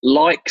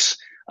Likes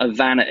are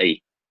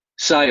vanity.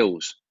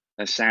 Sales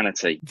are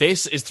sanity.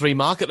 This is Three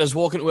Marketers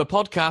Walk Into a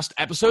Podcast,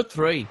 episode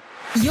 3.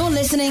 You're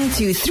listening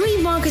to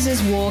Three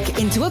Marketers Walk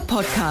Into a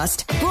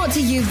Podcast, brought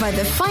to you by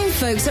the fine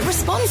folks at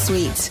Response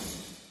Suite.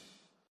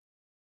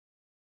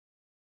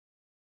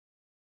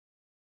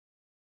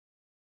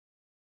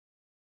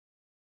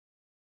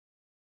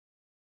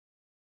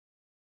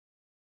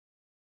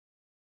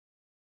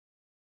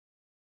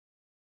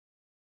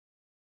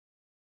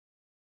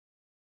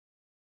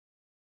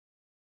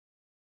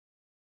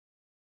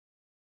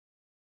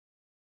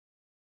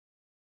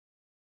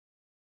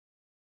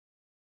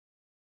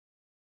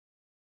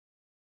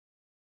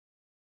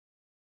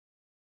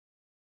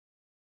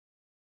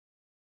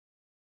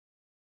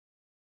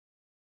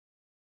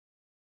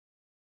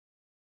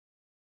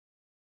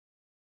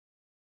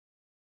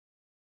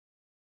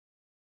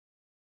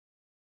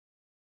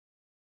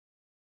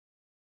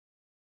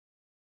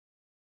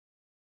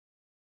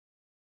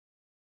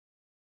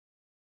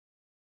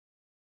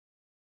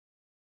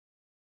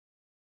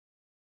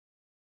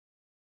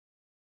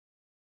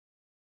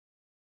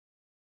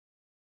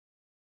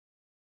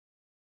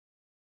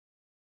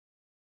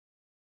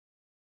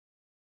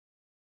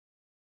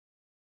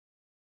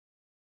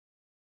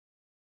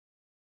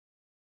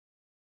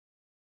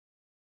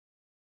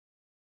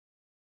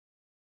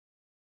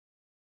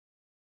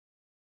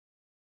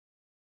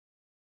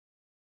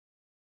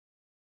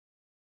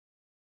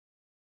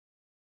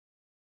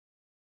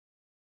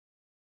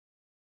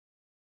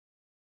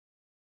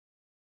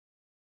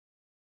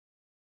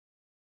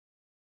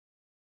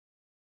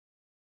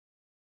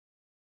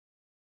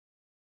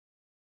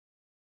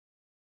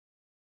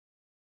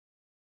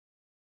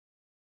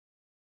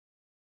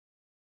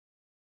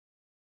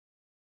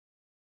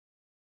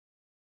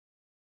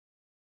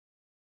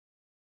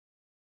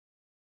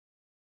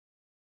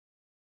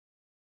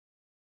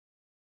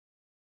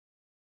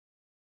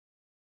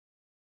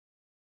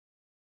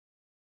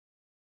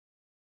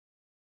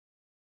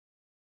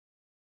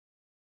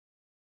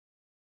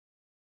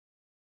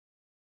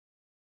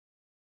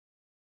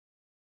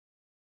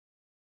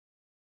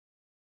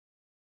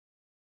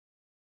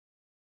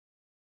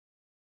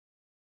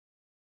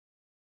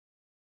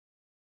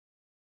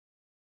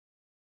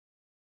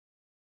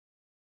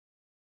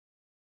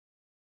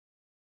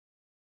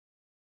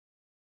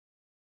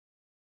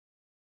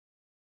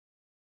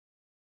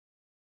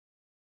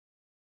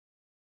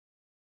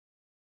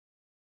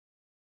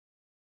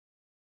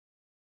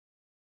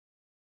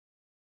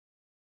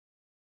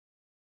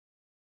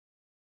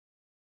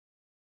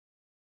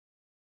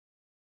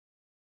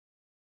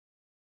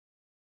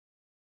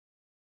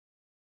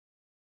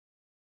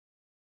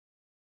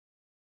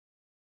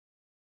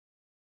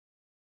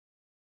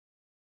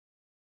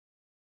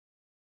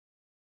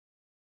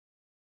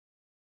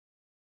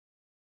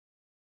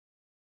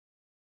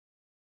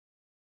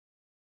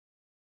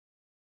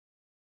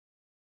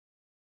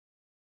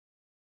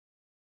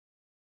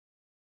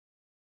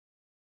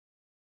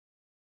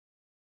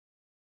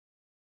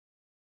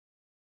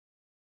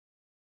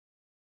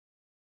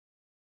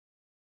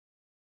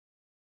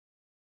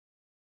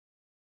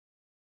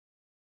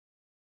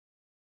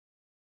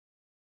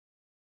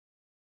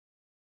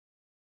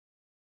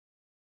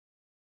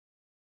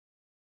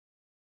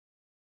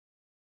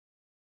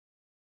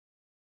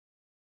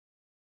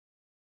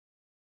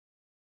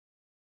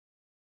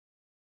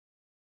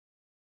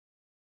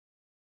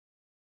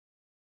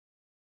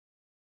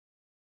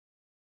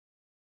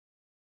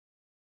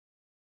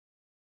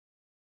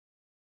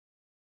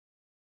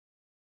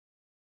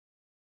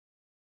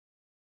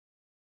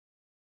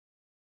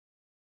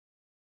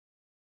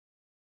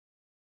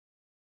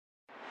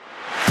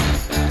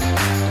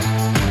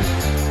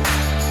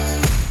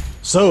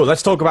 So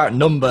let's talk about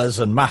numbers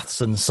and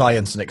maths and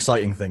science and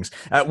exciting things.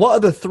 What are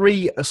the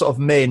three sort of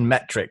main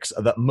metrics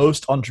that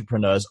most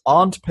entrepreneurs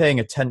aren't paying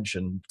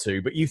attention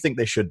to, but you think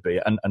they should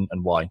be, and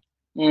why?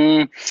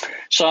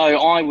 So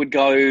I would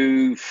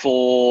go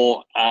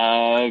for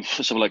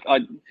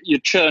your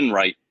churn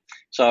rate.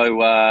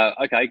 So,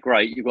 okay,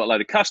 great. You've got a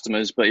load of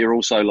customers, but you're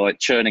also like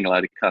churning a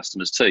load of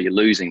customers too. You're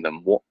losing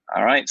them. All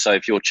right. So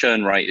if your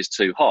churn rate is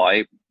too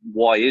high,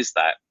 why is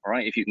that? All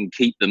right. If you can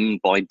keep them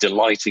by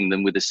delighting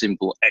them with a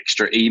simple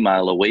extra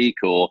email a week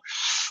or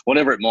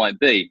whatever it might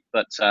be,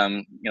 but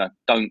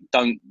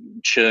don't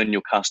churn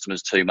your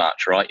customers too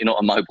much. Right. You're not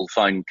a mobile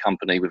phone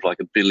company with like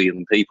 1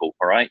 billion people.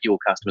 All right. Your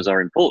customers are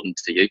important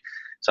to you.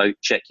 So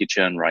check your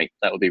churn rate.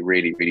 That would be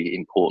really, really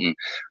important.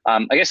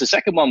 I guess the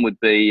second one would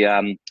be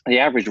the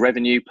average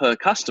revenue per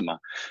customer.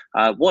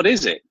 What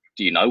is it?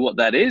 Do you know what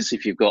that is?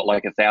 If you've got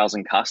like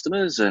 1,000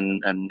 customers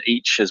and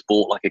each has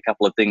bought like a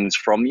couple of things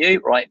from you,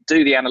 right?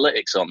 Do the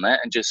analytics on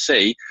that and just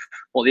see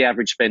what the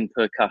average spend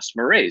per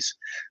customer is.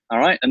 All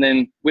right. And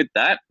then with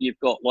that, you've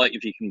got like,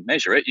 if you can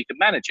measure it, you can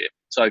manage it.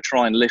 So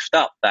try and lift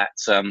up that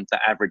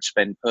average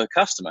spend per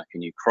customer.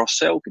 Can you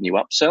cross-sell? Can you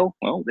upsell?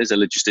 Well, there's a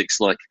logistics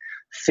like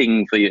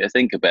thing for you to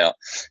think about.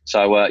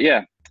 So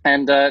yeah.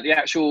 And the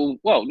actual,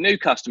 new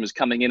customers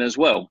coming in as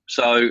well.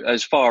 So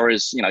as far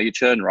as, your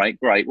churn rate,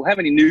 great. Well, how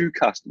many new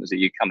customers are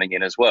you coming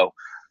in as well?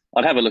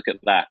 I'd have a look at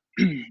that.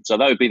 So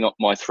that would be not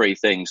my three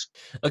things.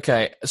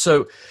 Okay,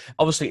 so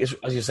obviously,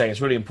 as you're saying,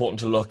 it's really important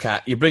to look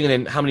at, you're bringing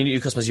in, how many new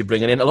customers you're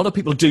bringing in. A lot of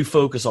people do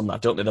focus on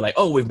that, don't they? They're like,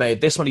 oh, we've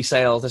made this many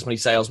sales,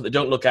 but they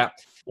don't look at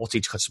what's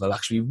each customer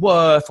actually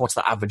worth, what's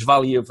the average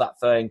value of that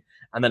thing,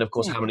 and then, of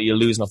course, how many you're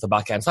losing off the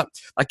back end. So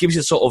that gives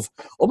you sort of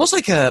almost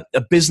like a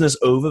business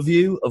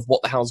overview of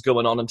what the hell's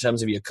going on in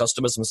terms of your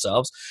customers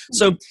themselves.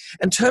 So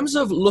in terms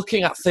of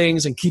looking at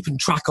things and keeping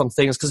track on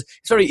things, because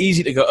it's very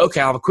easy to go,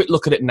 okay, I'll have a quick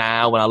look at it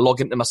now when I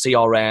log into my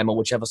CRM or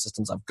whichever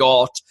systems I've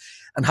got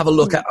and have a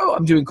look at, oh,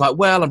 I'm doing quite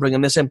well, I'm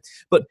bringing this in.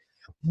 But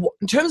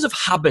in terms of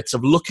habits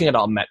of looking at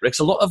our metrics,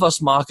 a lot of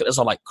us marketers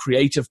are like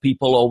creative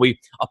people, or we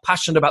are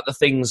passionate about the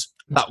things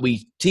that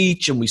we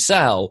teach and we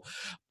sell.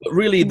 But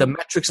really, the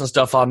metrics and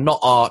stuff are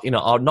not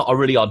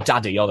really our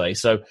daddy, are they?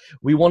 So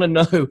we want to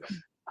know.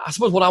 I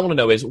suppose what I want to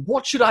know is,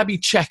 what should I be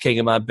checking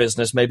in my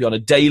business, maybe on a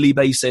daily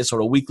basis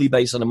or a weekly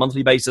basis, on a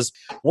monthly basis?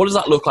 What does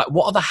that look like?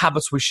 What are the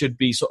habits we should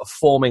be sort of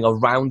forming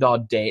around our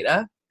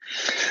data?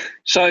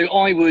 So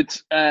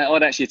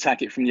I'd actually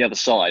attack it from the other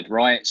side,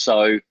 right?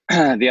 So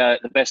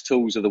the best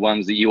tools are the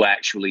ones that you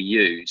actually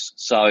use.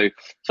 So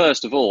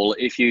first of all,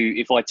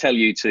 if I tell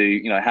you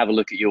to, have a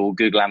look at your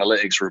Google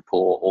Analytics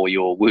report or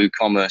your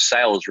WooCommerce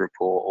sales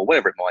report or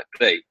whatever it might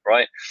be,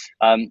 right?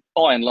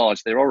 By and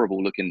large, they're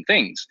horrible looking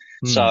things.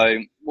 So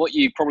what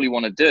you probably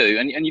want to do,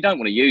 and you don't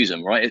want to use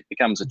them, right? It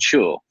becomes a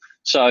chore.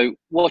 So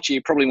what you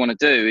probably want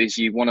to do is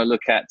you want to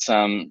look at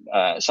some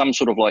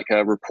sort of like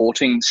a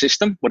reporting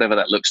system, whatever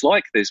that looks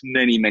like. There's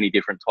many, many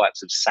different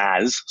types of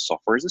SaaS,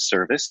 software as a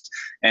service,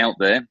 out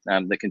there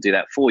that can do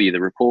that for you,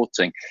 the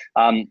reporting.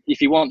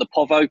 If you want the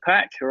Povo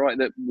pack, all right,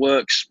 that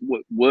works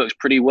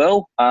pretty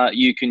well,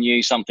 you can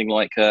use something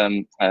like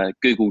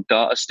Google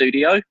Data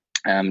Studio.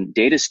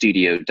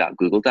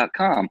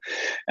 Datastudio.google.com,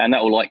 and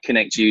that will like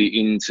connect you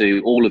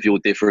into all of your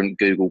different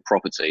Google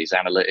properties,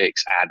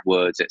 analytics,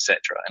 AdWords, etc.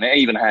 And it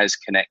even has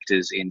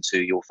connectors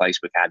into your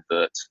Facebook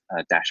advert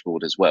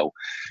dashboard as well.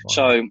 Wow.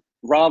 So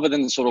rather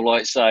than sort of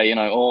like say,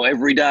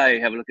 every day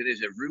have a look at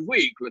this, every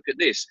week look at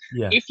this.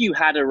 Yeah. If you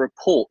had a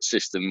report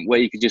system where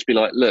you could just be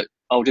like, look,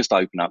 I'll just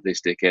open up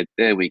this dickhead.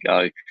 There we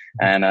go.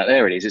 And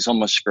there it is. It's on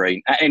my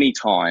screen at any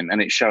time,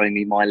 and it's showing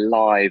me my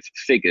live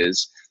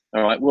figures.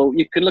 All right, well,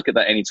 you can look at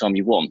that anytime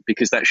you want,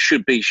 because that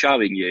should be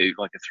showing you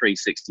like a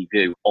 360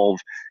 view of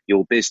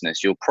your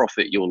business. Your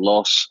profit, your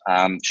loss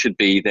should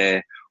be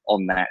there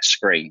on that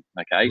screen.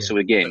 Okay, so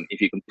again,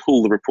 if you can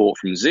pull the report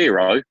from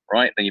zero,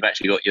 right, then you've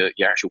actually got your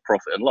actual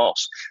profit and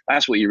loss.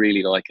 That's what you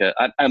really like.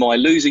 Am I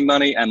losing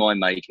money? Am I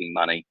making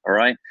money? All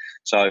right,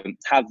 so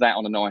have that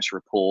on a nice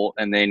report,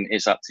 and then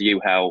it's up to you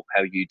how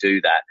you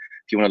do that.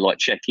 If you want to like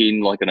check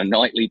in like on a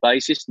nightly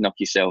basis, knock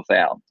yourself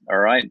out. All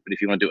right. But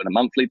if you want to do it on a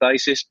monthly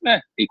basis,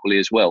 equally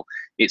as well.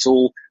 It's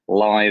all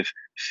live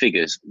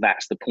figures.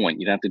 That's the point.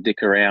 You don't have to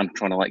dick around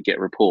trying to like get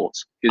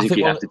reports, because if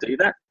you have to do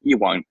that, you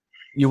won't.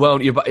 You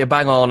won't. You're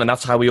bang on, and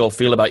that's how we all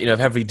feel about, if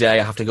every day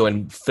I have to go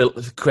and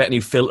create a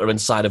new filter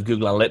inside of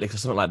Google Analytics or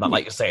something like that.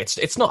 Like you say,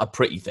 it's not a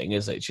pretty thing,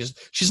 is it?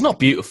 She's not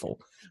beautiful.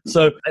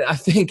 So I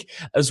think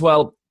as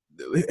well,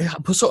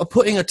 sort of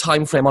putting a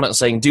time frame on it and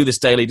saying, do this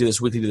daily, do this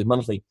weekly, do this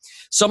monthly.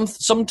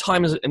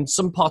 Sometimes in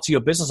some parts of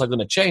your business are going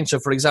to change. So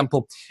for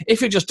example,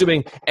 if you're just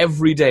doing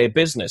everyday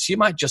business, you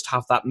might just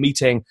have that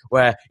meeting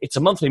where it's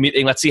a monthly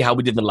meeting. Let's see how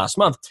we did in the last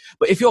month.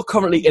 But if you're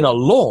currently in a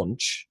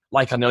launch,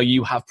 like I know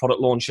you have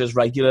product launches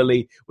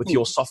regularly with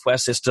your software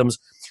systems,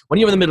 when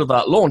you're in the middle of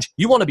that launch,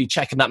 you want to be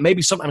checking that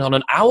maybe sometimes on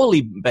an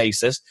hourly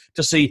basis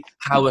to see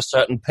how a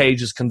certain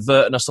page is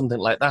converting or something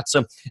like that. So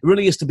it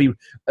really is to be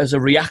as a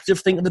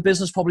reactive thing to the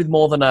business, probably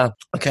more than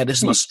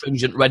this is a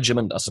stringent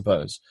regimen, I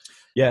suppose.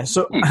 Yeah.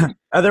 So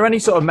are there any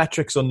sort of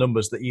metrics or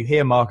numbers that you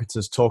hear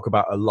marketers talk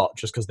about a lot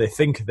just because they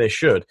think they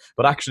should,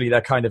 but actually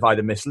they're kind of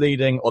either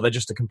misleading or they're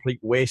just a complete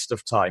waste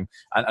of time?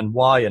 And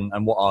why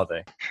and what are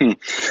they?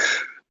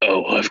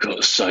 Oh, I've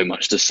got so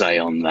much to say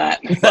on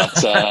that.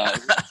 But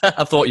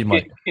I thought you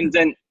might.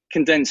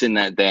 Condensing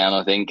that down,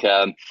 I think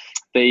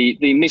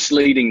the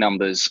misleading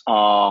numbers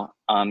are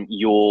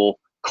your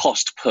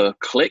cost per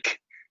click.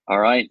 All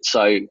right.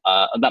 So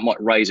that might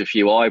raise a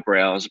few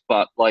eyebrows,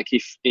 but like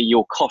if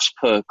your cost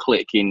per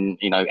click in,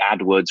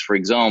 AdWords, for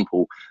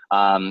example,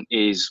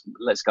 is,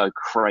 let's go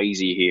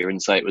crazy here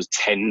and say it was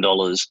 $10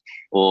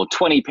 or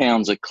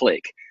 £20 a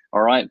click.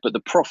 All right, but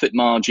the profit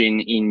margin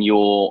in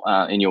your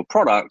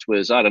product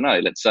was, I don't know,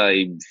 let's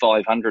say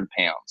 £500,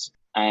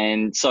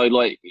 and so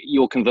like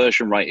your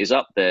conversion rate is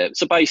up there.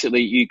 So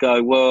basically, you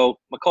go, well,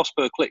 my cost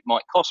per click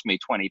might cost me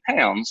 £20,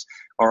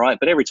 all right,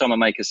 but every time I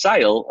make a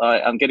sale,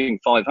 I'm getting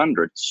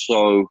 500.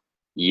 So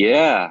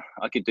yeah,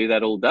 I could do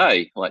that all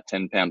day, like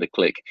 £10 a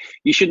click.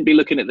 You shouldn't be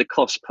looking at the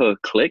cost per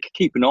click.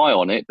 Keep an eye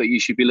on it, but you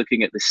should be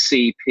looking at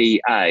the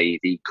CPA,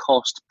 the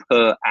cost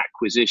per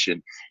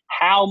acquisition.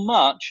 How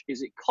much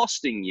is it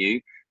costing you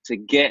to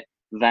get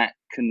that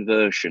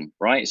conversion,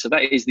 right? So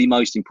that is the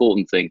most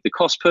important thing. The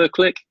cost per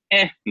click,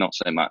 not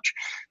so much.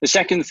 The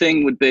second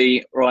thing would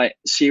be, right,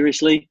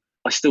 seriously,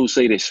 I still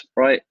see this,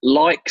 right?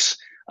 Likes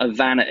are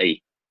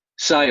vanity.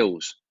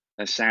 Sales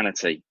are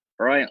sanity,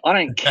 right? I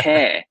don't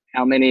care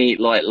how many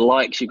like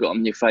likes you got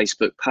on your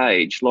Facebook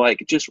page.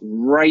 Like, just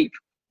rape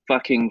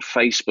fucking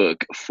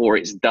Facebook for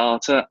its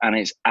data and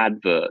its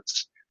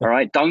adverts. All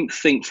right. Don't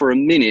think for a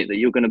minute that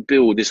you're going to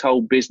build this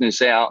whole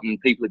business out and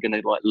people are going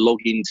to like log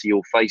into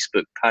your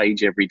Facebook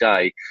page every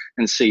day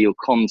and see your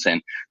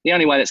content. The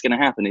only way that's going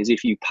to happen is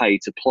if you pay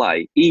to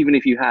play, even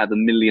if you have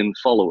 1 million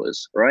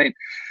followers, right?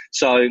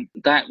 So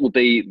that will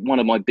be one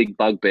of my big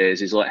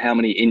bugbears, is like how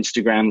many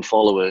Instagram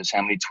followers,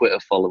 how many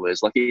Twitter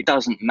followers. Like, it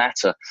doesn't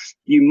matter.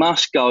 You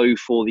must go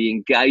for the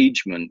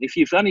engagement. If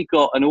you've only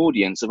got an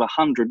audience of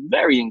 100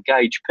 very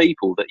engaged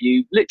people that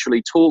you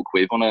literally talk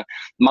with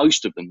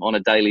most of them on a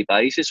daily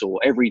basis, or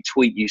every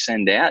tweet you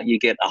send out, you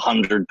get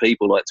 100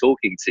 people like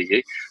talking to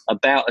you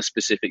about a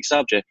specific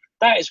subject.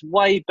 That is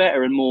way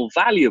better and more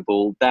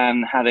valuable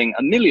than having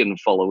 1 million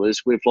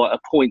followers with like a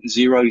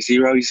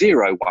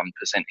 0.0001%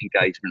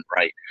 engagement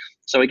rate.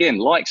 So again,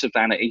 likes are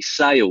vanity,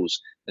 sales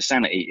are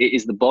sanity. It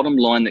is the bottom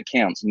line that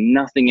counts,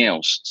 nothing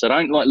else. So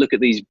don't like look at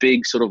these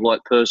big sort of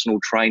like personal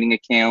training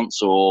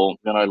accounts or,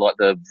 you know, like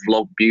the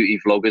beauty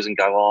vloggers and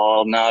go,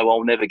 oh no,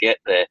 I'll never get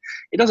there.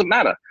 It doesn't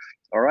matter.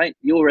 All right,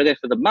 you're there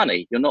for the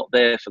money. You're not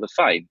there for the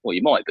fame. Well,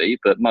 you might be,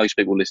 but most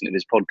people listening to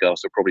this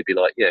podcast will probably be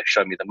like, yeah,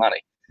 show me the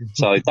money.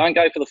 So don't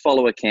go for the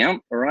follower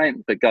count, all right,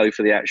 but go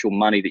for the actual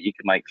money that you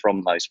can make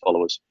from those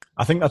followers.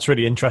 I think that's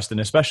really interesting,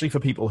 especially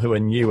for people who are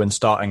new and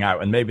starting out,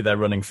 and maybe they're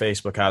running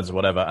Facebook ads or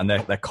whatever, and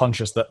they're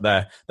conscious that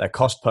their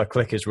cost per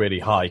click is really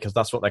high because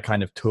that's what they're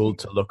kind of told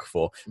to look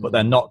for. But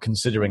they're not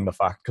considering the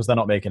fact, because they're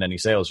not making any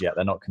sales yet,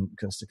 they're not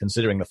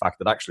considering the fact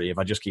that actually, if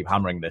I just keep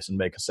hammering this and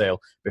make a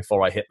sale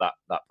before I hit that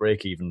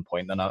break-even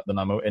point, then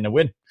I'm in a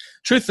win.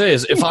 Truth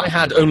is, if I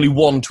had only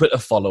one Twitter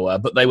follower,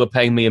 but they were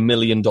paying me $1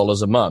 million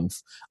a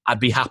month, I'd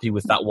be happy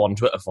with that one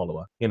Twitter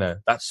follower. You know,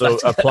 that's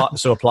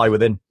apply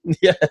within.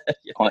 Yeah.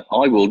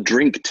 I will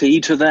drink tea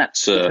to that,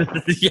 sir.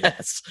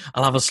 Yes,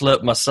 I'll have a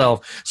slurp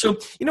myself. So,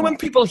 you know, when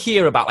people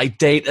hear about like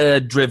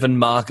data-driven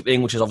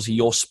marketing, which is obviously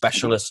your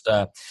specialist,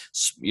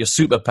 your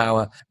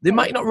superpower, they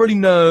might not really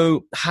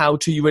know how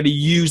to really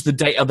use the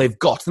data they've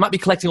got. They might be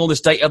collecting all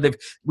this data.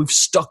 We've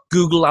stuck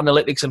Google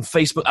Analytics and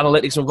Facebook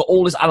Analytics, and we've got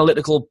all this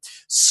analytical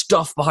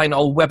stuff behind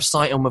our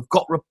website, and we've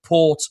got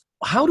reports.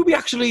 How do we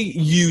actually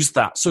use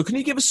that? So can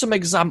you give us some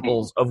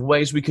examples of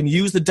ways we can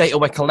use the data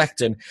we're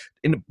collecting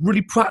in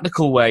really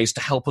practical ways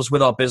to help us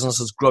with our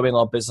businesses, growing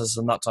our business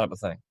and that type of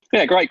thing?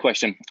 Yeah, great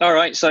question. All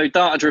right, so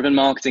data-driven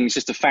marketing is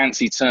just a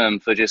fancy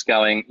term for just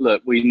going,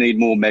 look, we need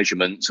more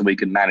measurement so we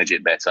can manage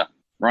it better.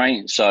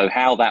 Right. So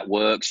how that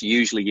works,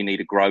 usually you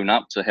need a grown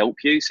up to help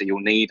you. So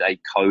you'll need a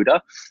coder,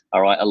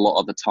 all right, a lot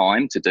of the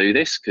time to do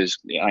this because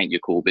it ain't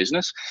your core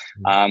business.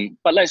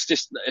 But let's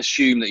just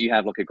assume that you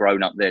have like a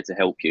grown up there to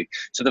help you.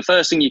 So the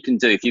first thing you can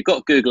do, if you've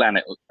got Google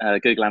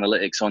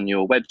Analytics on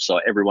your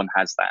website, everyone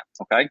has that.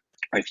 OK.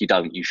 If you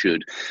don't, you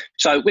should.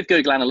 So with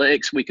Google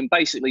Analytics, we can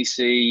basically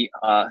see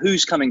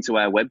who's coming to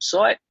our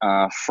website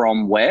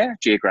from where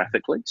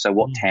geographically. So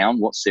what town,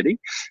 what city.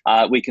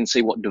 We can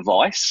see what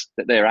device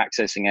that they're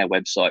accessing our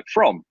website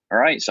from. All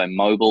right. So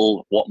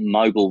mobile, what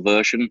mobile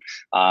version,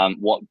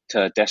 what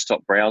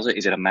desktop browser.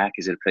 Is it a Mac?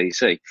 Is it a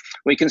PC?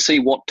 We can see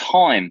what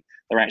time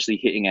they're actually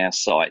hitting our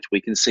site.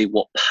 We can see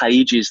what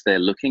pages they're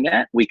looking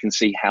at. We can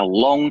see how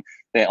long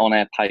they're on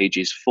our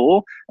pages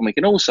for. And we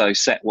can also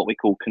set what we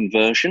call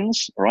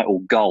conversions, all right,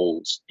 or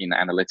goals in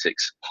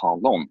analytics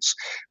parlance.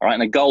 All right.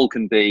 And a goal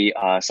can be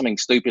something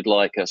stupid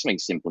like something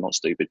simple, not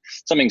stupid,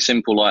 something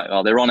simple like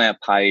they're on our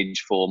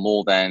page for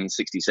more than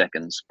 60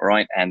 seconds, all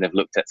right, and they've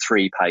looked at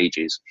 3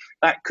 pages.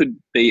 That could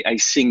be a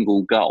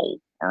single goal.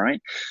 All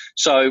right.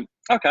 So,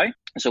 okay.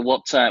 So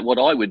what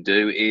I would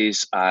do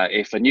is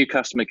if a new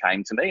customer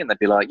came to me and they'd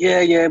be like,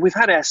 yeah, we've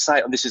had our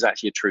sale. This is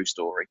actually a true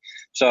story.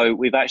 So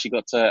we've actually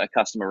got a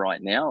customer right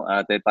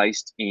now. They're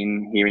based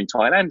here in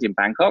Thailand, in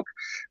Bangkok,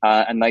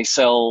 and they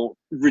sell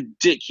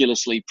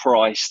ridiculously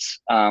priced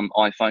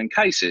iPhone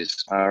cases.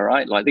 All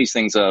right. Like these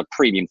things are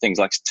premium things,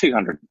 like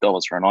 $200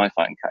 for an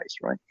iPhone case.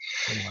 Right.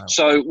 Oh, wow.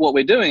 So what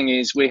we're doing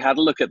is we had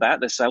a look at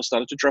that. The sales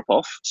started to drop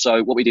off.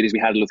 So what we did is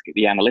we had a look at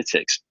the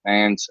analytics,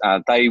 and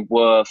they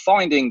were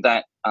finding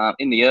that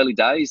in the early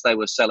days, they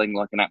were selling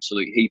like an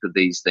absolute heap of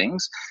these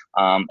things.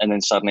 And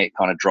then suddenly it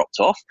kind of dropped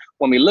off.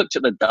 When we looked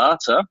at the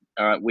data,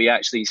 we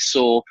actually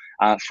saw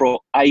for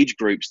age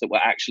groups that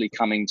were actually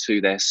coming to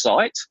their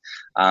site.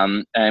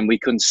 And we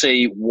could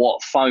see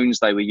what phones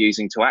they were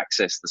using to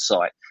access the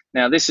site.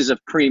 Now, this is a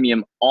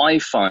premium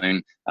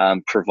iPhone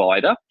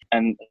provider.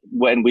 And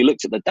when we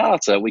looked at the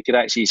data, we could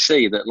actually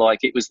see that like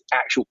it was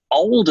actual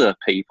older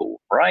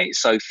people, right?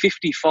 So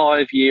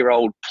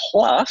 55-year-old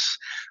plus,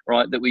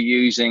 right, that were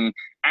using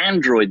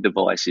Android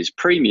devices,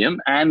 premium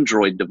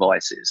Android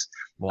devices.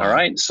 Wow. All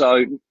right.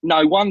 So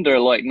no wonder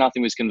like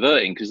nothing was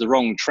converting because the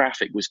wrong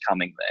traffic was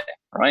coming there.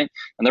 Right.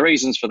 And the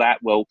reasons for that,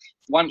 well,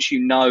 once you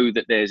know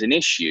that there's an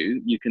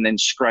issue, you can then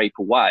scrape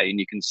away and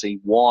you can see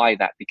why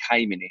that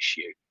became an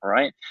issue. All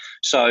right.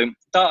 So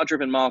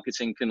data-driven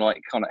marketing can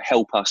like kind of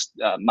help us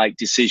make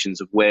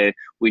decisions of where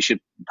we should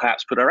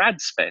perhaps put our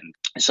ad spend.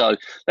 So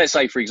let's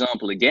say, for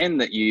example, again,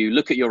 that you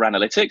look at your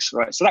analytics,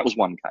 right? So that was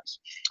one case.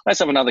 Let's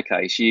have another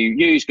case. You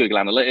use Google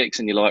Analytics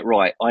and you're like,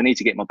 right, I need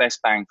to get my best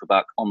bang for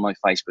buck on my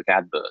Facebook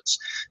adverts.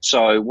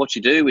 So what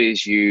you do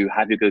is you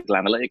have your Google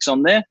Analytics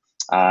on there.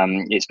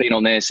 It's been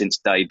on there since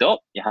day dot.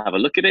 You have a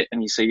look at it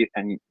and you see,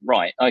 and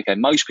right, okay,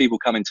 most people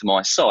coming to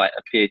my site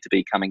appear to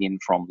be coming in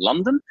from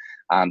London.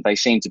 They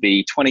seem to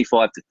be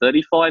 25 to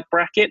 35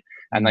 bracket,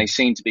 and they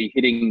seem to be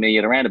hitting me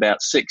at around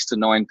about 6 to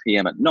 9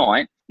 p.m. at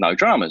night. No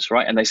dramas,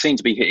 right? And they seem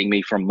to be hitting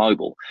me from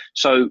mobile.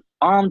 So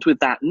armed with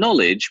that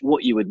knowledge,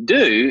 what you would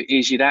do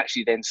is you'd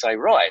actually then say,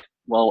 right,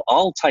 well,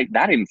 I'll take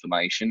that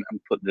information and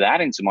put that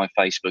into my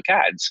Facebook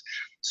ads.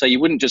 So you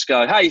wouldn't just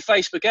go, hey,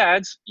 Facebook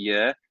ads,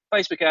 yeah.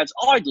 Facebook ads,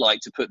 I'd like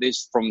to put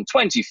this from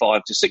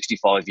 25 to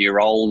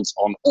 65-year-olds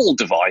on all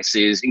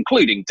devices,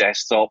 including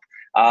desktop.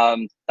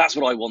 That's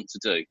what I want to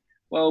do.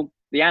 Well,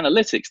 the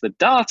analytics, the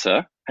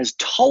data has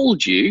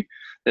told you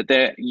that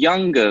they're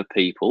younger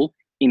people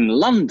in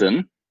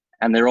London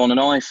and they're on an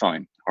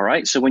iPhone. All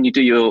right. So when you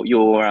do your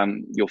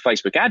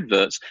Facebook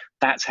adverts,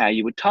 that's how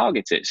you would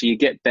target it. So you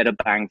get better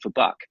bang for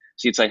buck.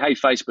 So you'd say, hey,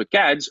 Facebook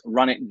ads,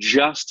 run it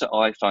just to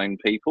iPhone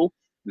people.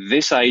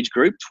 This age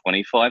group,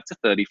 25 to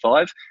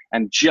 35,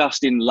 and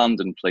just in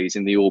London, please,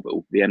 in the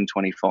orbital, the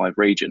M25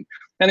 region.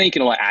 And then you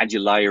can add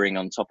your layering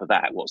on top of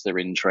that. What's their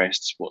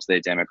interests? What's their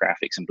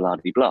demographics? And blah,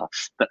 blah, blah.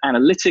 But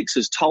analytics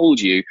has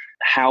told you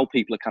how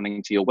people are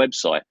coming to your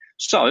website.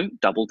 So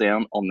double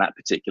down on that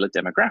particular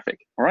demographic.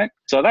 All right.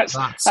 So that's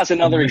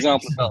another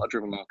example of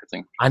data-driven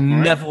marketing. I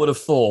never would have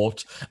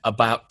thought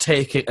about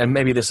taking, and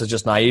maybe this is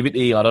just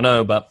naivety, I don't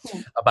know, but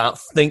about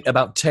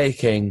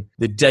taking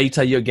the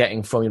data you're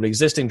getting from your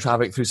existing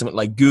traffic through something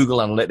like Google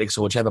Analytics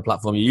or whichever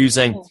platform you're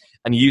using,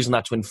 and using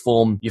that to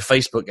inform your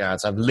Facebook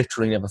ads. I've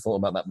literally never thought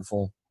about that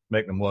before.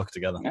 Make them work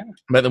together. Yeah.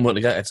 Make them work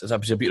together. It's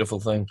absolutely a beautiful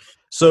thing.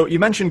 So you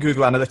mentioned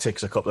Google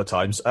Analytics a couple of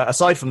times.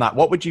 Aside from that,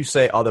 what would you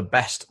say are the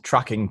best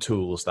tracking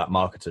tools that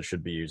marketers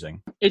should be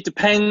using? It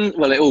depends.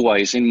 Well,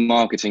 in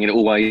marketing,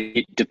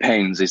 it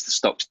depends is the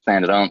stock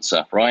standard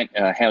answer, right?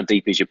 How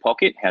deep is your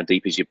pocket? How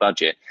deep is your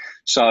budget?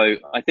 So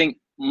I think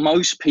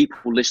most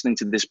people listening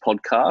to this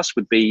podcast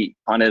would be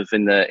kind of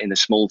in the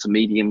small to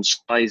medium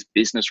sized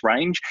business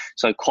range.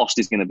 So cost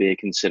is going to be a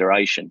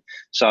consideration.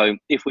 So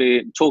if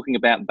we're talking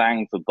about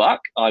bang for buck,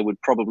 I would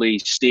probably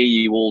steer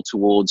you all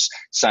towards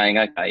saying,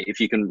 okay,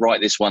 if you can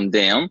write this one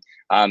down,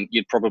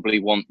 you'd probably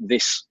want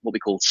this, what we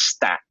call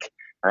stack.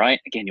 All right.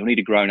 Again, you'll need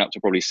a grown up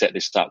to probably set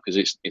this up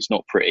because it's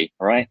not pretty.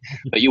 All right.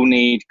 But you'll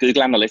need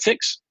Google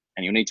Analytics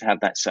and you'll need to have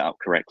that set up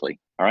correctly.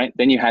 All right.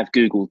 Then you have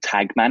Google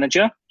Tag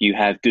Manager. You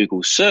have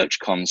Google Search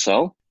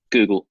Console,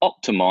 Google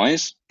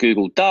Optimize,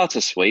 Google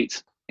Data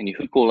Suite, and you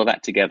hook all of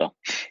that together.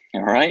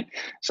 All right.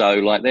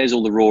 So there's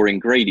all the raw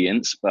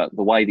ingredients, but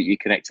the way that you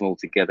connect them all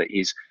together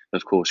is,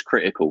 of course,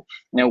 critical.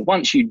 Now,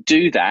 once you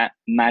do that,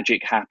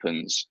 magic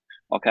happens.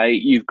 Okay.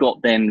 You've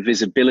got then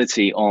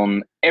visibility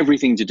on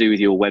everything to do with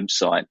your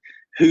website.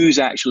 Who's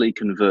actually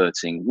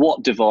converting,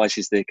 what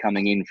devices they're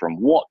coming in from,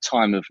 what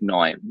time of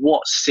night,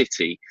 what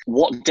city,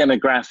 what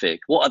demographic,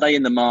 what are they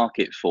in the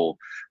market for?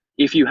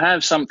 If you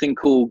have something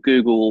called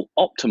Google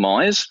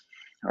Optimize,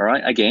 all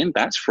right, again,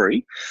 that's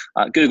free.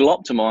 Google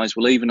Optimize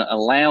will even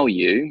allow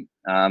you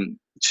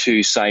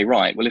to say,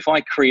 right, well, if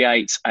I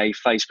create a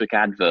Facebook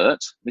advert,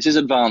 this is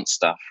advanced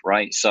stuff,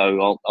 right?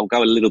 So I'll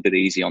go a little bit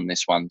easy on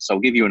this one. So I'll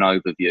give you an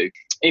overview.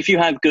 If you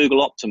have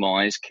Google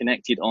Optimize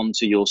connected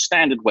onto your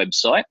standard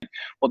website,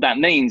 what that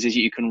means is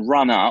you can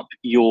run up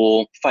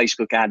your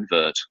Facebook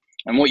advert.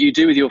 And what you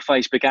do with your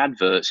Facebook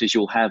adverts is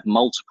you'll have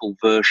multiple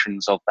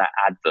versions of that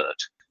advert.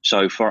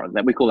 So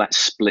we call that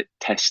split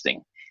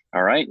testing.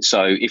 All right.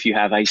 So if you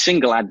have a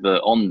single advert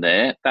on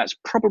there, that's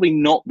probably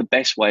not the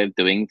best way of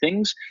doing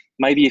things.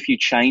 Maybe if you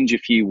change a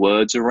few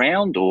words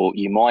around, or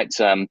you might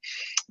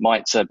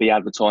be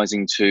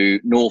advertising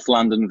to North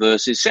London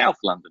versus South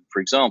London,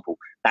 for example.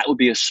 That would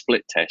be a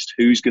split test.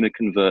 Who's going to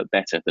convert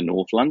better, the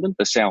North London,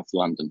 the South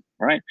London,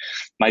 right?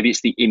 Maybe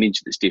it's the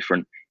image that's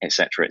different, et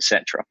cetera, et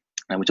cetera.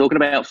 And we're talking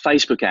about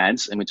Facebook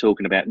ads and we're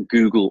talking about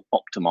Google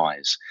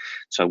Optimize.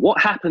 So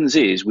what happens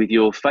is with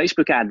your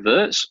Facebook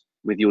adverts,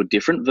 with your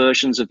different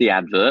versions of the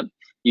advert,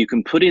 you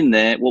can put in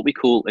there what we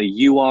call a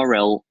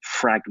URL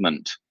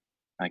fragment.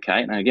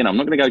 Okay. Now, again, I'm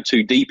not going to go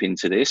too deep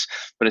into this,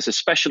 but it's a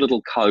special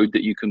little code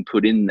that you can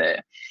put in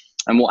there.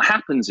 And what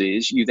happens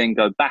is you then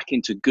go back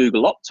into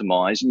Google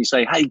Optimize and you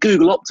say, hey,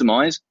 Google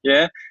Optimize.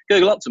 Yeah,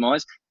 Google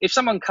Optimize. If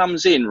someone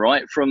comes in,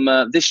 right, from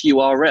this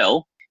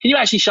URL, can you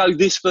actually show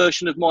this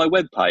version of my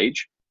web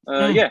page?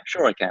 Yeah,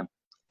 sure I can.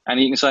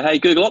 And you can say, hey,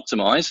 Google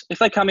Optimize. If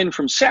they come in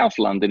from South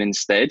London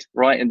instead,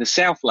 right, in the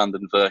South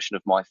London version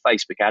of my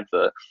Facebook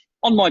advert,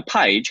 on my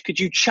page, could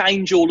you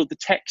change all of the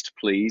text,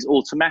 please,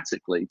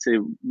 automatically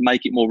to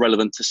make it more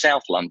relevant to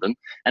South London?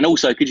 And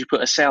also, could you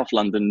put a South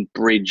London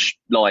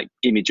bridge-like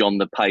image on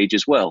the page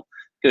as well?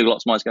 Google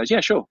Optimize goes,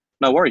 yeah, sure.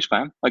 No worries,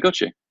 fam. I got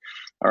you.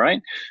 All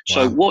right. Wow.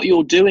 So what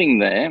you're doing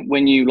there,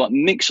 when you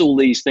mix all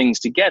these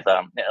things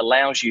together, it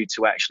allows you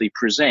to actually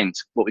present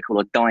what we call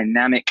a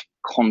dynamic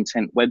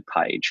content web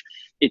page.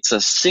 it's a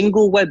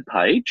single web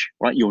page,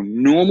 right? Your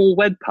normal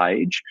web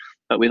page,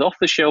 but with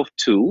off-the-shelf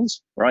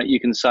tools, right? You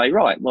can say,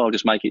 right, well, I'll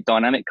just make it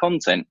dynamic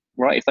content,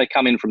 right? If they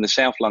come in from the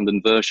South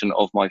London version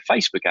of my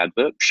Facebook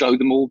advert, show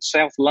them all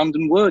South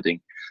London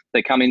wording.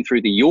 They come in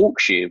through the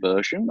Yorkshire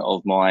version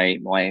of my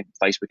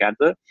Facebook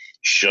advert,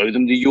 show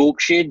them the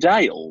Yorkshire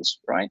Dales,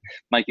 right?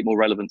 Make it more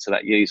relevant to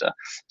that user.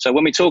 So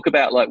when we talk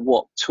about like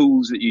what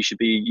tools that you should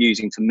be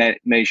using to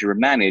measure and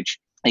manage,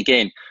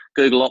 again,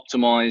 Google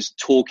Optimize,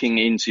 talking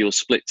into your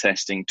split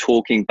testing,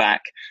 talking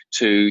back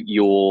to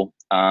your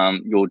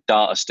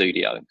data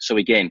studio. So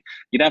again,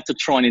 you'd have to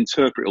try and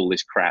interpret all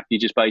this crap. You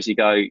just basically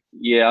go,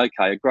 yeah,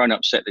 okay, a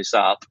grown-up set this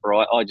up,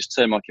 right? I just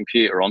turn my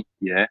computer on,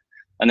 yeah,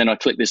 and then I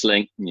click this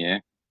link, yeah,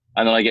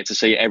 and then I get to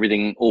see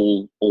everything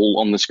all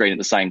on the screen at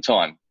the same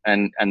time.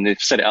 And they've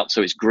set it up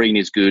so it's green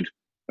is good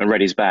and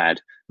red is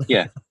bad.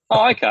 Yeah.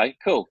 Oh, okay,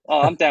 cool.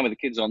 Oh, I'm down with the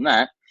kids on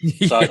that.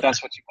 So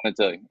that's what you want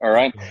to do. All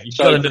right. Yeah, you've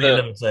got to do the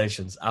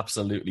limitations.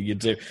 Absolutely, you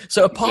do.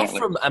 So apart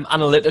from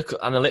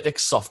analytics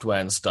software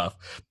and stuff,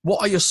 what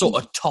are your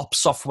sort of top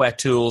software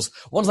tools?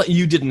 Ones that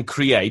you didn't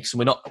create, and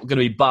we're not going to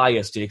be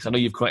biased here because I know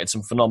you've created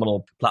some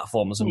phenomenal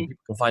platforms, and people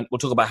can find. We'll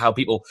talk about how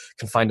people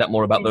can find out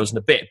more about those in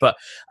a bit. But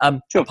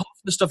apart from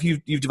the stuff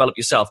you've developed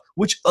yourself,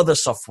 which other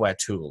software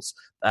tools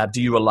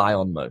do you rely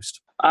on most?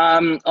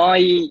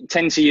 I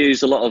tend to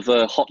use a lot of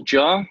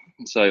Hotjar.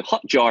 So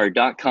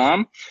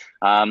hotjar.com.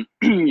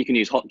 You can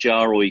use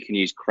Hotjar or you can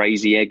use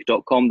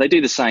crazyegg.com. They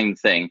do the same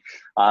thing.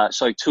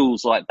 So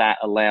tools like that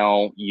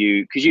allow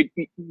you, because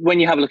when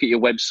you have a look at your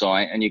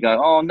website and you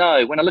go, oh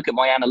no, when I look at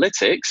my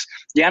analytics,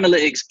 the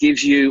analytics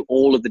gives you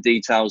all of the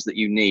details that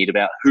you need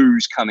about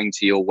who's coming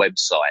to your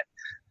website.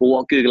 But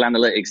what Google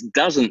Analytics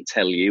doesn't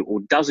tell you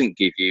or doesn't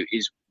give you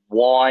is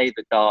why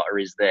the data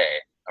is there.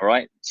 All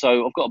right.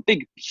 So I've got a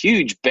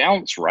huge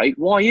bounce rate.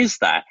 Why is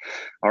that?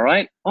 All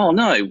right. Oh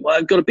no,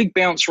 I've got a big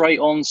bounce rate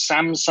on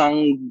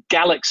Samsung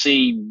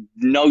Galaxy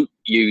Note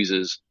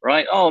users.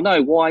 Right. Oh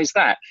no, why is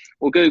that?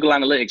 Well, Google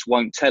Analytics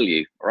won't tell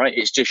you. All right.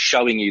 It's just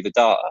showing you the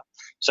data.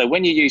 So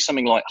when you use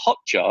something like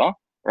Hotjar,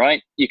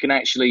 right, you can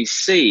actually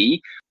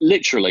see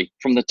literally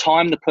from the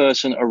time the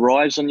person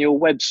arrives on your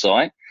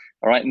website,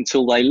 all right,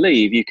 until they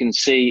leave, you can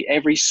see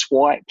every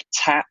swipe,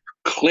 tap,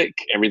 click,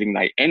 everything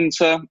they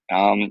enter.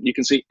 You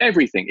can see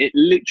everything. It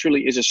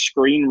literally is a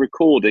screen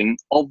recording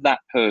of that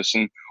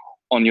person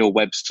on your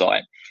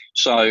website.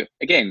 So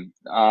again,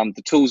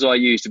 the tools I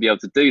use to be able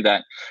to do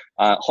that,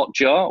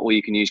 Hotjar, or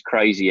you can use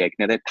Crazy Egg.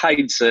 Now they're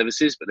paid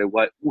services, but they're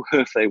worth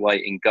their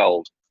weight in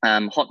gold.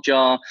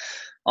 Hotjar,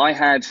 I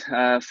had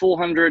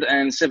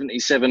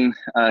 477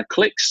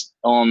 clicks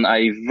on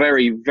a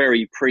very,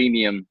 very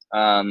premium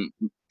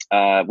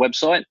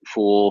website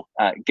for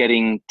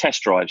getting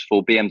test drives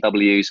for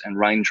BMWs and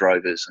Range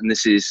Rovers, and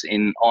this is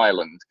in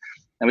Ireland.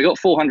 And we got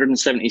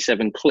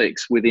 477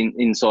 clicks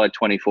inside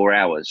 24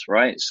 hours,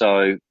 right?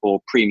 So for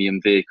premium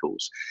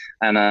vehicles,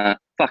 and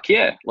fuck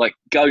yeah, like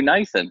go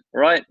Nathan,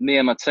 right? Me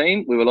and my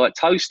team, we were like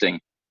toasting.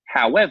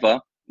 However,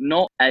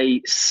 not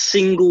a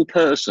single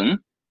person,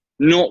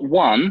 not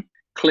one,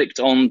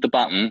 clicked on the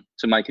button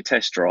to make a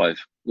test drive.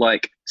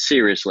 Like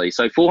seriously.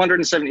 So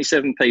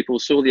 477 people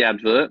saw the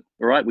advert,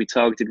 all right? We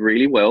targeted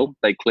really well.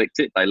 They clicked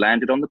it. They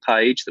landed on the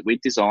page that we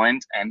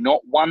designed, and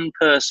not one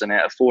person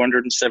out of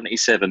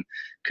 477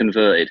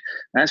 converted.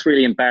 That's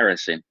really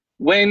embarrassing.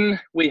 When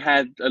we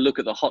had a look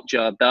at the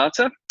Hotjar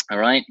data, all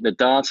right, the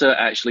data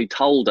actually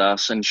told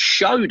us and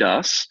showed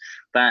us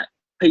that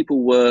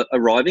people were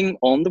arriving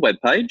on the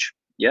webpage.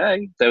 Yeah,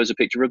 there was a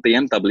picture of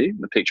BMW,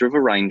 a picture of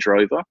a Range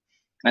Rover,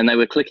 and they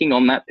were clicking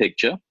on that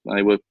picture.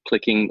 They were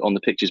clicking on the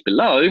pictures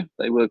below.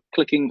 They were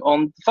clicking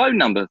on the phone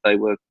number. They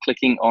were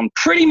clicking on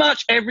pretty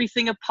much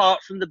everything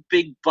apart from the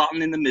big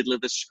button in the middle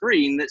of the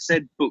screen that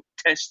said book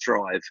test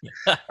drive.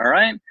 All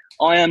right.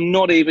 I am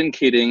not even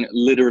kidding.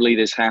 Literally,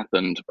 this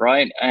happened.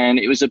 Right. And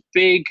it was a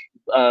big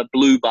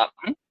blue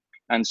button.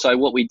 And so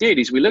what we did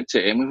is we looked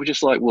at it and we were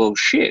just like, well,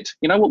 shit,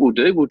 you know what we'll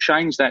do? We'll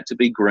change that to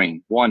be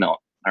green. Why not?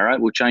 All right.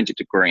 We'll change it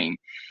to green.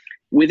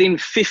 Within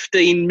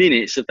 15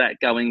 minutes of that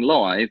going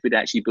live, we'd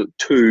actually booked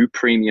 2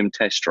 premium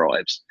test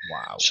drives.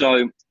 Wow.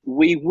 So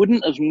we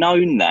wouldn't have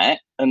known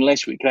that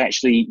unless we could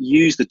actually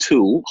use the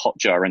tool,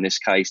 Hotjar in this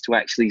case, to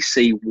actually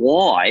see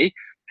why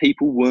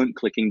people weren't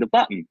clicking the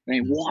button. I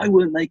mean, why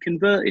weren't they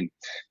converting?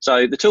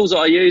 So the tools that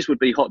I use would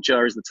be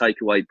Hotjar as the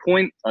takeaway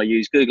point. I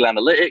use Google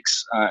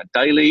Analytics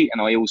daily,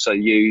 and I also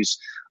use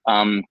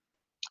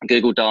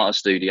Google Data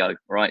Studio,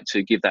 right,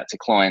 to give that to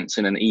clients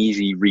in an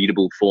easy,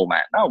 readable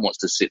format. No one wants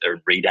to sit there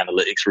and read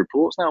analytics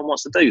reports. No one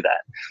wants to do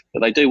that.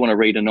 But they do want to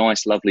read a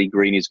nice, lovely,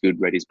 green is good,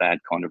 red is bad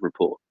kind of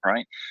report,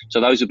 right? So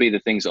those would be the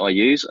things that I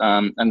use.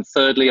 And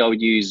thirdly, I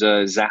would use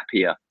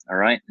Zapier, all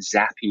right,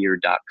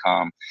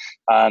 Zapier.com.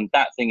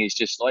 That thing is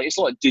just like, it's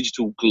like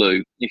digital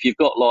glue. If you've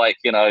got like,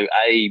 you know,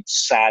 a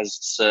SaaS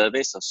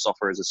service, a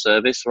software as a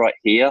service right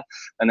here,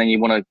 and then you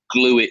want to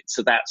glue it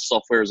to that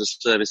software as a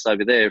service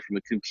over there from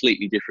a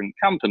completely different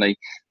company,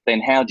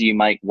 then how do you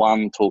make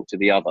one talk to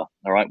the other?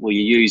 All right, well,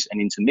 you use an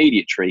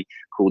intermediary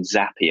called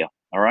Zapier.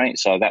 All right.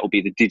 So that will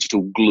be the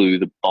digital glue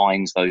that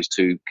binds those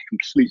two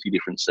completely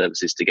different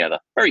services together.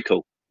 Very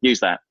cool. Use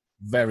that.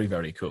 Very,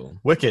 very cool.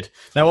 Wicked.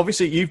 Now,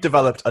 obviously, you've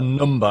developed a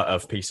number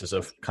of pieces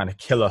of kind of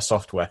killer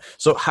software.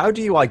 So how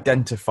do you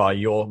identify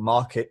your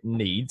market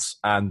needs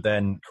and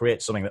then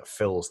create something that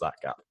fills that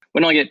gap?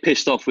 When I get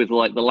pissed off with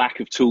like the lack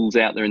of tools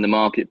out there in the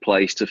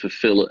marketplace to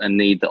fulfill a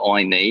need that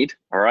I need,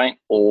 all right,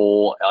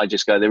 or I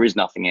just go, there is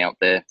nothing out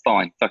there,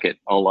 fine, fuck it,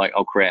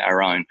 I'll create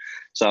our own.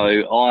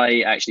 So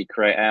I actually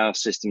create our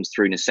systems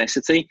through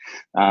necessity,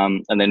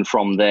 and then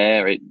from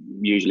there it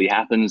usually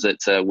happens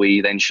that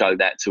we then show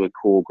that to a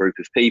core group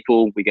of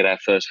people. We get our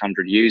first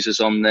 100 users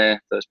on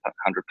there, first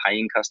 100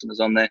 paying customers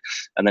on there,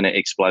 and then it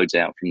explodes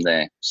out from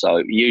there.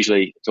 So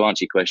usually, to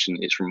answer your question,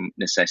 it's from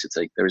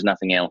necessity. There is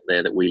nothing out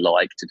there that we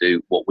like to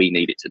do what we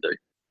need it to do.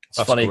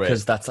 It's funny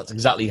because that's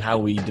exactly how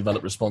we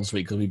developed Response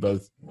Suite, because we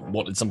both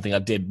wanted something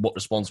that did what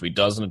Response Suite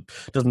does, and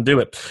it doesn't do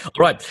it. All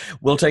right,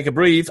 we'll take a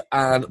breathe,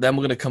 and then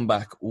we're going to come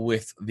back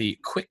with the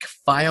quick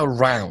fire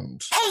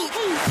round. Hey,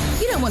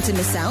 you don't want to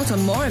miss out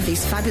on more of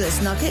these fabulous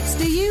nuggets,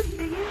 do you?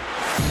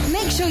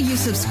 Make sure you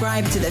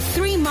subscribe to the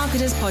Three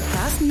Marketers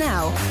podcast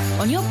now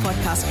on your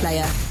podcast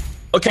player.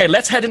 Okay,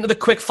 let's head into the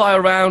quick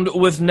fire round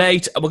with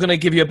Nate. We're going to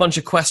give you a bunch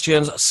of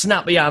questions,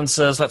 snappy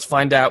answers. Let's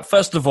find out.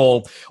 First of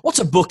all, what's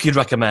a book you'd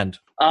recommend?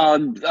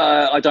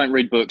 I don't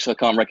read books. I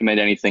can't recommend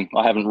anything.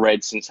 I haven't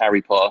read since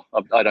Harry Potter.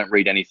 I don't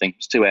read anything.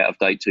 It's too out of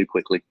date too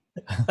quickly.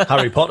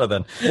 Harry Potter,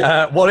 then.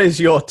 What is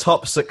your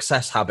top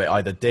success habit,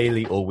 either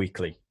daily or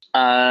weekly?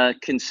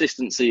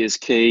 Consistency is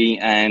key,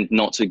 and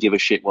not to give a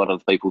shit what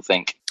other people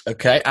think.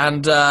 Okay,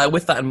 and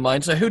with that in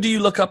mind, so who do you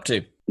look up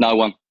to? No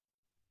one.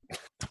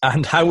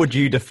 And how would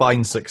you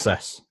define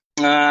success?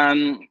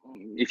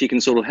 If you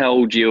can sort of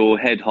hold your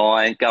head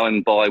high, go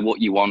and buy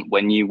what you want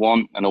when you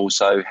want, and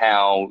also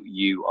how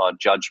you are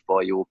judged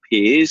by your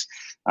peers,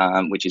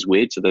 which is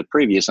weird to the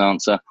previous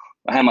answer,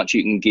 how much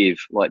you can give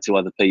like to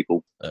other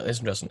people. That's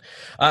interesting.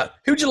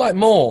 Who'd you like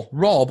more,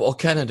 Rob or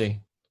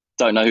Kennedy?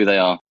 Don't know who they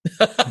are.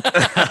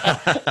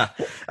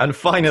 And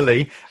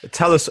finally,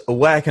 tell us,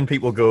 where can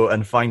people go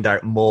and find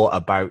out more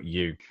about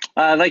you?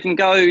 They can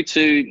go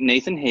to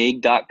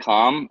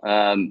nathanheeg.com.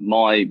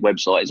 My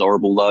website is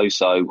horrible though,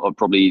 so I'll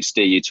probably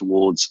steer you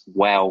towards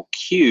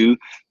wowq.io.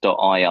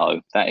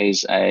 That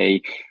is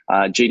a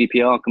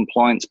GDPR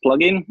compliance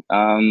plugin.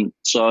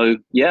 So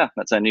yeah,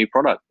 that's our new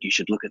product. You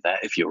should look at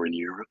that if you're in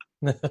Europe.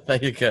 There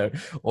you go.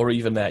 Or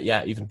even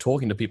even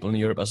talking to people in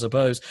Europe, I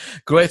suppose.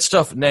 Great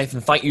stuff,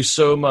 Nathan. Thank you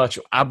so much.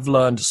 I've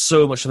learned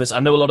so much from this. I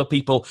know a lot of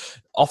people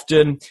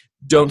often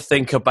don't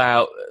think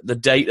about the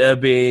data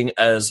being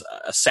as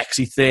a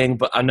sexy thing,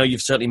 but I know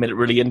you've certainly made it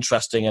really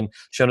interesting and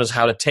shown us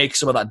how to take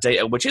some of that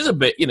data, which is a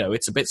bit,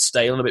 it's a bit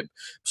stale and a bit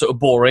sort of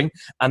boring,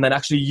 and then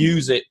actually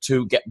use it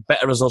to get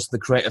better results of the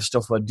creative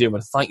stuff we're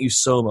doing. Thank you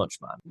so much,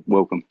 man.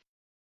 Welcome.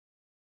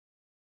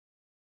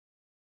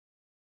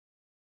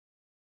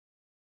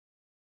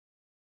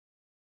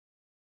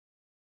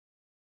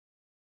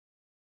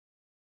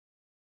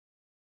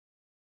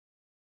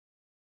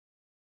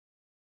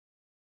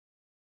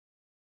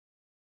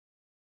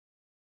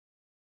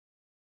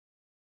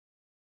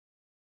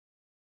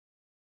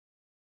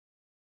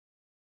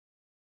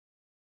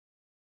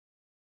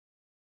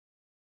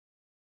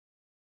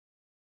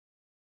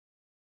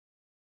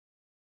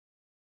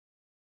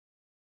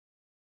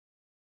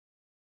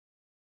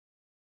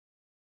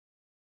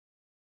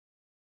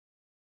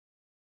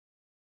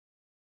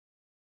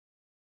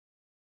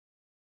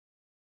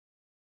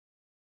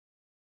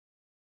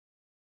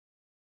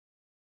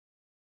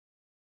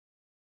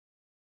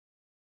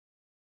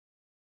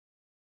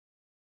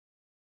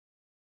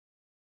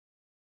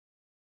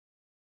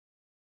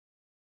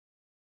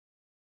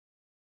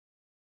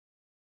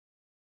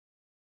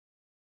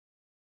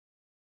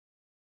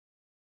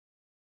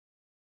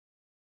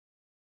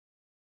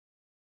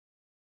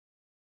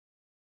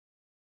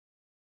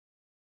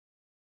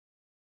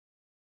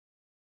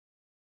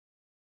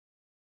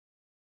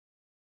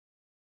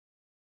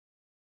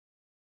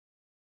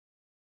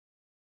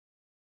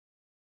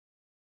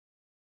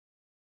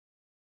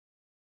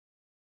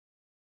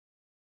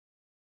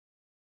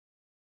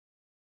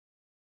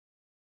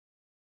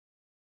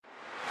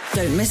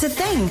 Don't miss a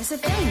thing.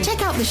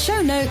 Check out the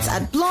show notes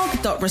at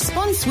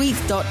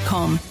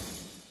blog.responsesuite.com.